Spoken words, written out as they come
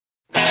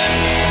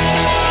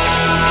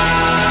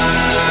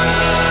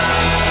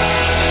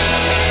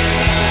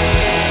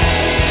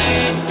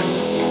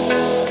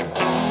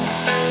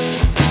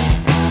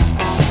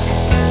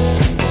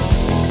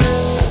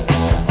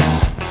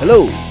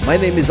My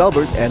name is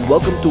Albert, and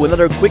welcome to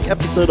another quick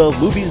episode of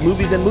Movies,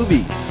 Movies, and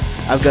Movies.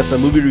 I've got some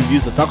movie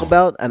reviews to talk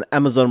about, an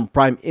Amazon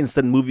Prime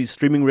instant movie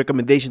streaming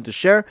recommendation to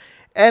share,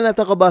 and I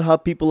talk about how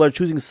people are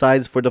choosing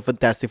sides for the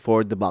Fantastic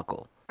Four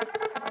debacle.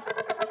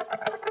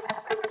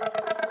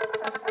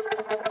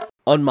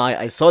 On my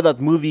I Saw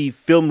That Movie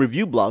film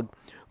review blog,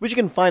 which you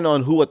can find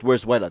on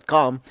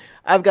whowhatwhereswhy.com,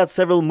 I've got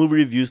several movie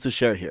reviews to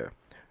share here.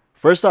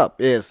 First up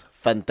is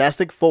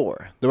Fantastic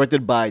Four,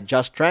 directed by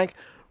Josh Trank,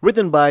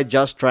 written by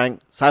Josh Trank,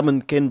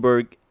 Simon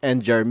Kinberg,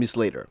 and Jeremy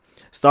Slater,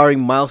 starring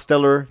Miles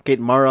Teller, Kate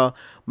Mara,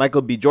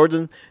 Michael B.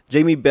 Jordan,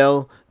 Jamie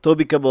Bell,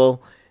 Toby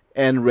Kebbell,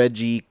 and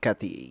Reggie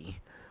Kati.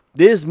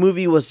 This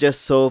movie was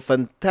just so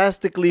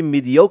fantastically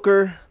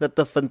mediocre that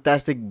the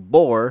Fantastic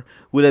Bore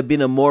would have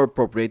been a more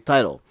appropriate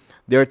title.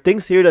 There are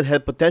things here that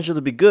had potential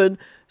to be good,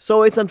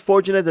 so it's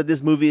unfortunate that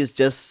this movie is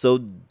just so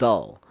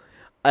dull.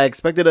 I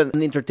expected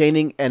an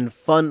entertaining and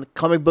fun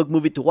comic book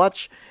movie to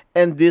watch,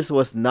 and this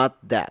was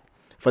not that.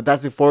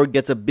 Fantastic Four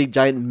gets a big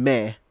giant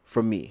meh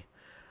from me.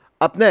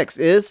 Up next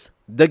is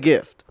The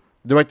Gift,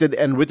 directed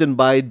and written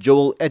by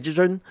Joel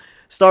Edgerton,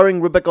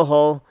 starring Rebecca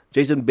Hall,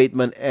 Jason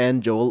Bateman,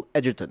 and Joel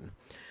Edgerton.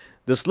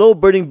 The slow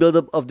burning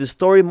buildup of this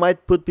story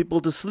might put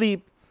people to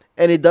sleep,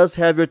 and it does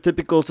have your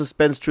typical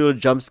suspense thriller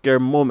jump scare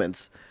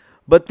moments,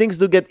 but things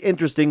do get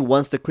interesting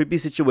once the creepy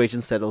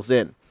situation settles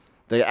in.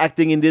 The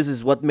acting in this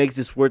is what makes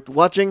this worth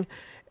watching,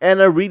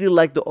 and I really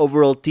like the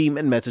overall theme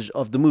and message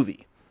of the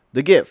movie.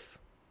 The Gift.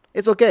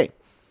 It's okay.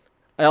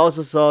 I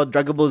also saw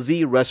Dragon Ball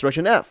Z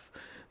Resurrection F,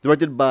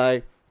 directed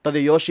by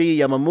Tadayoshi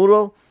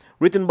Yamamuro,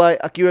 written by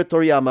Akira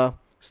Toriyama,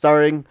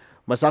 starring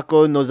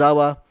Masako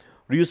Nozawa,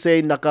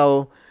 Ryusei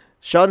Nakao,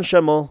 Sean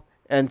Schemmel,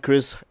 and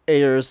Chris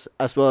Ayers,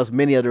 as well as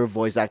many other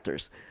voice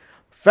actors.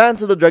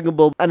 Fans of the Dragon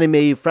Ball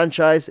anime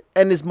franchise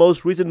and its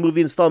most recent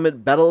movie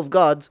installment, Battle of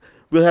Gods,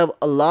 will have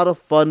a lot of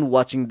fun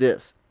watching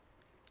this.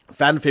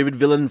 Fan favorite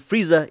villain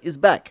Frieza is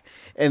back,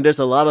 and there's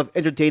a lot of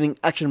entertaining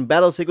action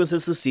battle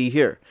sequences to see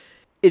here.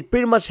 It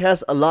pretty much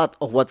has a lot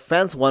of what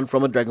fans want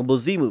from a Dragon Ball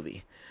Z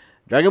movie.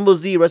 Dragon Ball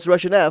Z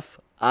Resurrection F,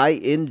 I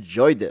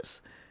enjoyed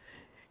this.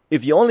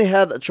 If you only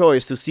had a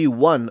choice to see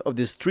one of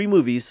these three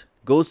movies,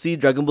 go see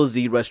Dragon Ball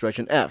Z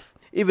Resurrection F,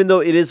 even though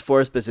it is for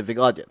a specific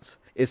audience.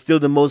 It's still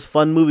the most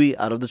fun movie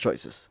out of the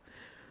choices.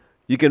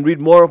 You can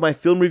read more of my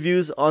film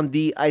reviews on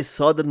the I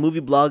Saw That Movie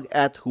blog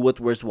at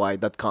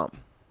whowhatwhereswhy.com.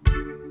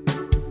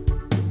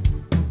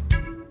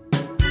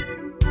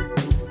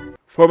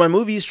 For my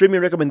movie streaming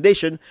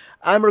recommendation,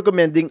 I'm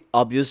recommending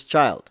Obvious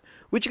Child,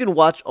 which you can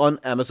watch on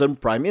Amazon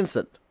Prime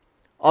Instant.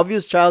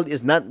 Obvious Child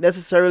is not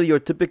necessarily your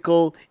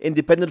typical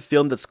independent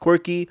film that's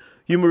quirky,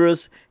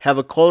 humorous, have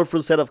a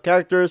colorful set of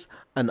characters,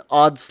 an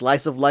odd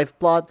slice-of-life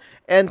plot,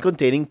 and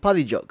containing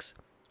potty jokes.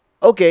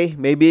 Okay,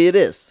 maybe it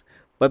is.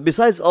 But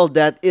besides all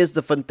that is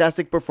the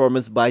fantastic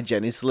performance by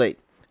Jenny Slate,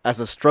 as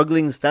a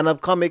struggling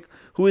stand-up comic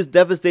who is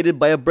devastated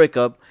by a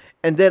breakup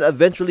and then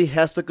eventually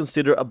has to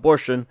consider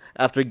abortion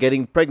after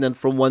getting pregnant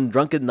from one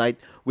drunken night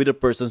with a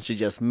person she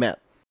just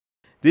met.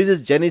 This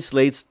is Jenny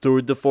Slate's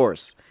tour de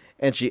force,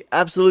 and she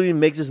absolutely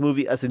makes this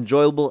movie as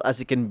enjoyable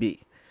as it can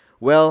be.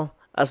 Well,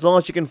 as long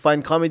as you can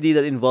find comedy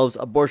that involves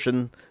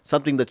abortion,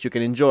 something that you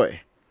can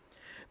enjoy.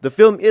 The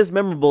film is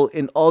memorable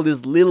in all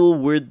these little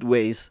weird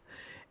ways,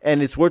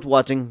 and it's worth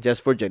watching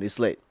just for Jenny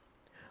Slate.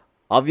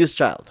 Obvious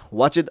Child.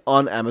 Watch it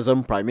on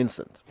Amazon Prime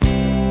Instant.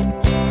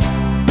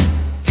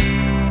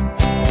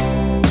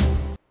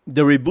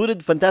 The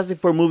rebooted Fantastic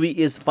Four movie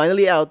is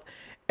finally out,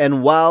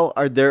 and wow,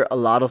 are there a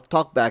lot of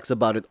talkbacks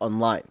about it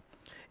online.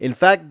 In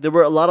fact, there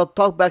were a lot of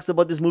talkbacks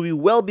about this movie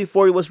well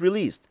before it was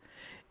released.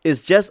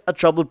 It's just a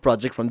troubled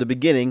project from the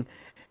beginning,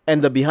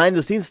 and the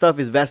behind-the-scenes stuff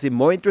is vastly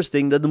more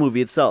interesting than the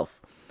movie itself.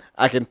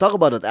 I can talk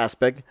about that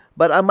aspect,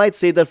 but I might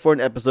save that for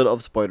an episode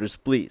of Spoilers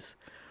Please.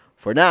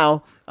 For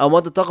now, I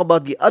want to talk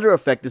about the other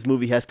effect this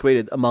movie has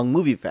created among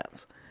movie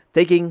fans: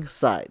 taking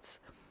sides.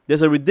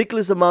 There's a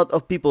ridiculous amount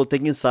of people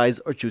taking sides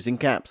or choosing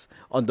camps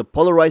on the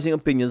polarizing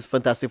opinions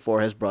Fantastic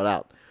Four has brought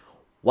out.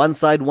 One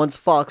side wants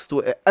Fox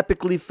to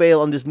epically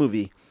fail on this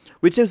movie,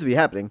 which seems to be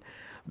happening,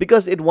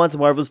 because it wants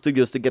Marvel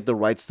Studios to get the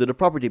rights to the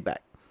property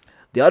back.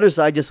 The other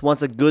side just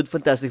wants a good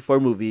Fantastic Four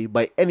movie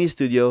by any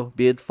studio,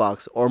 be it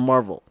Fox or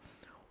Marvel.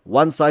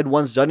 One side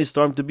wants Johnny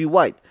Storm to be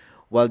white,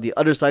 while the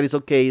other side is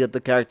okay that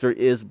the character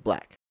is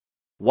black.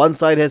 One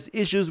side has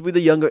issues with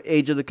the younger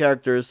age of the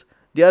characters,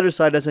 the other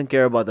side doesn't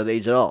care about that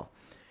age at all.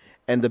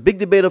 And the big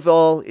debate of it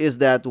all is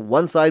that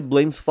one side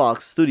blames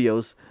Fox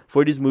Studios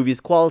for this movie's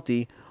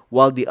quality,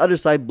 while the other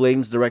side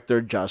blames director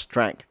Josh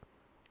Trank.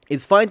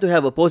 It's fine to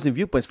have opposing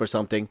viewpoints for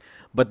something,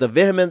 but the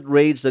vehement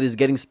rage that is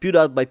getting spewed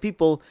out by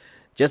people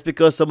just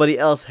because somebody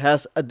else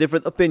has a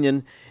different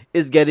opinion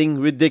is getting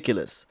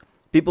ridiculous.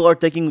 People are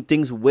taking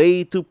things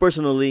way too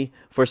personally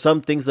for some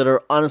things that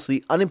are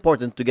honestly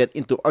unimportant to get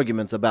into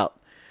arguments about.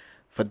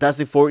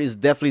 Fantastic Four is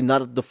definitely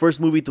not the first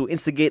movie to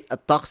instigate a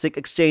toxic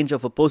exchange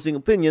of opposing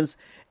opinions,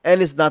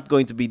 and it's not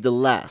going to be the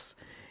last.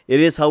 It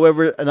is,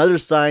 however, another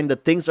sign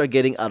that things are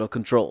getting out of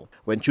control,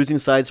 when choosing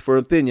sides for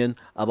opinion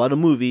about a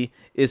movie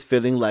is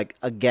feeling like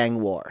a gang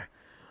war.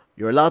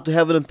 You're allowed to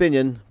have an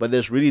opinion, but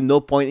there's really no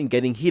point in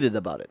getting heated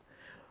about it.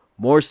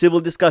 More civil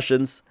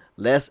discussions,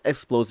 less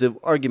explosive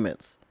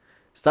arguments.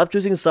 Stop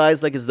choosing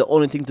sides like it's the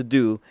only thing to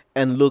do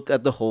and look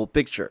at the whole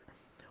picture.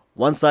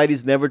 One side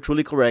is never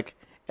truly correct,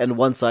 and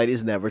one side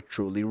is never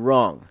truly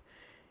wrong.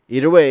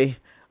 Either way,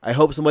 I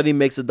hope somebody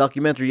makes a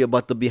documentary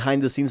about the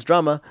behind the scenes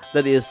drama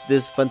that is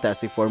this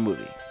Fantastic Four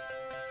movie.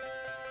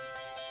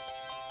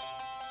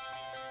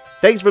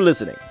 Thanks for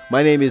listening.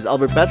 My name is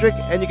Albert Patrick,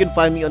 and you can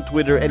find me on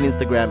Twitter and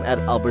Instagram at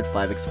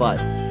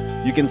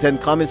Albert5x5. You can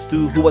send comments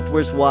to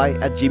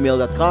whowhatwhereswhy at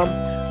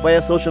gmail.com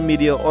via social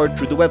media or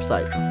through the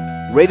website.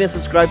 Rate and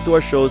subscribe to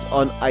our shows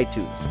on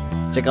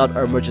iTunes. Check out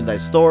our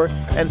merchandise store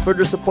and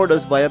further support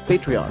us via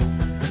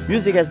Patreon.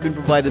 Music has been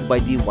provided by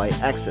The Y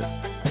Axis.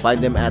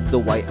 Find them at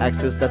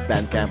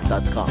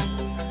thyaxis.bandcamp.com.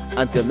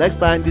 Until next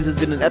time, this has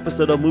been an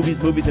episode of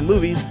Movies, Movies, and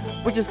Movies,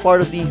 which is part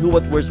of the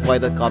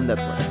whowhatwhereswhy.com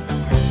network.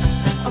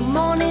 A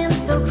morning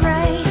so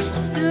gray,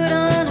 stood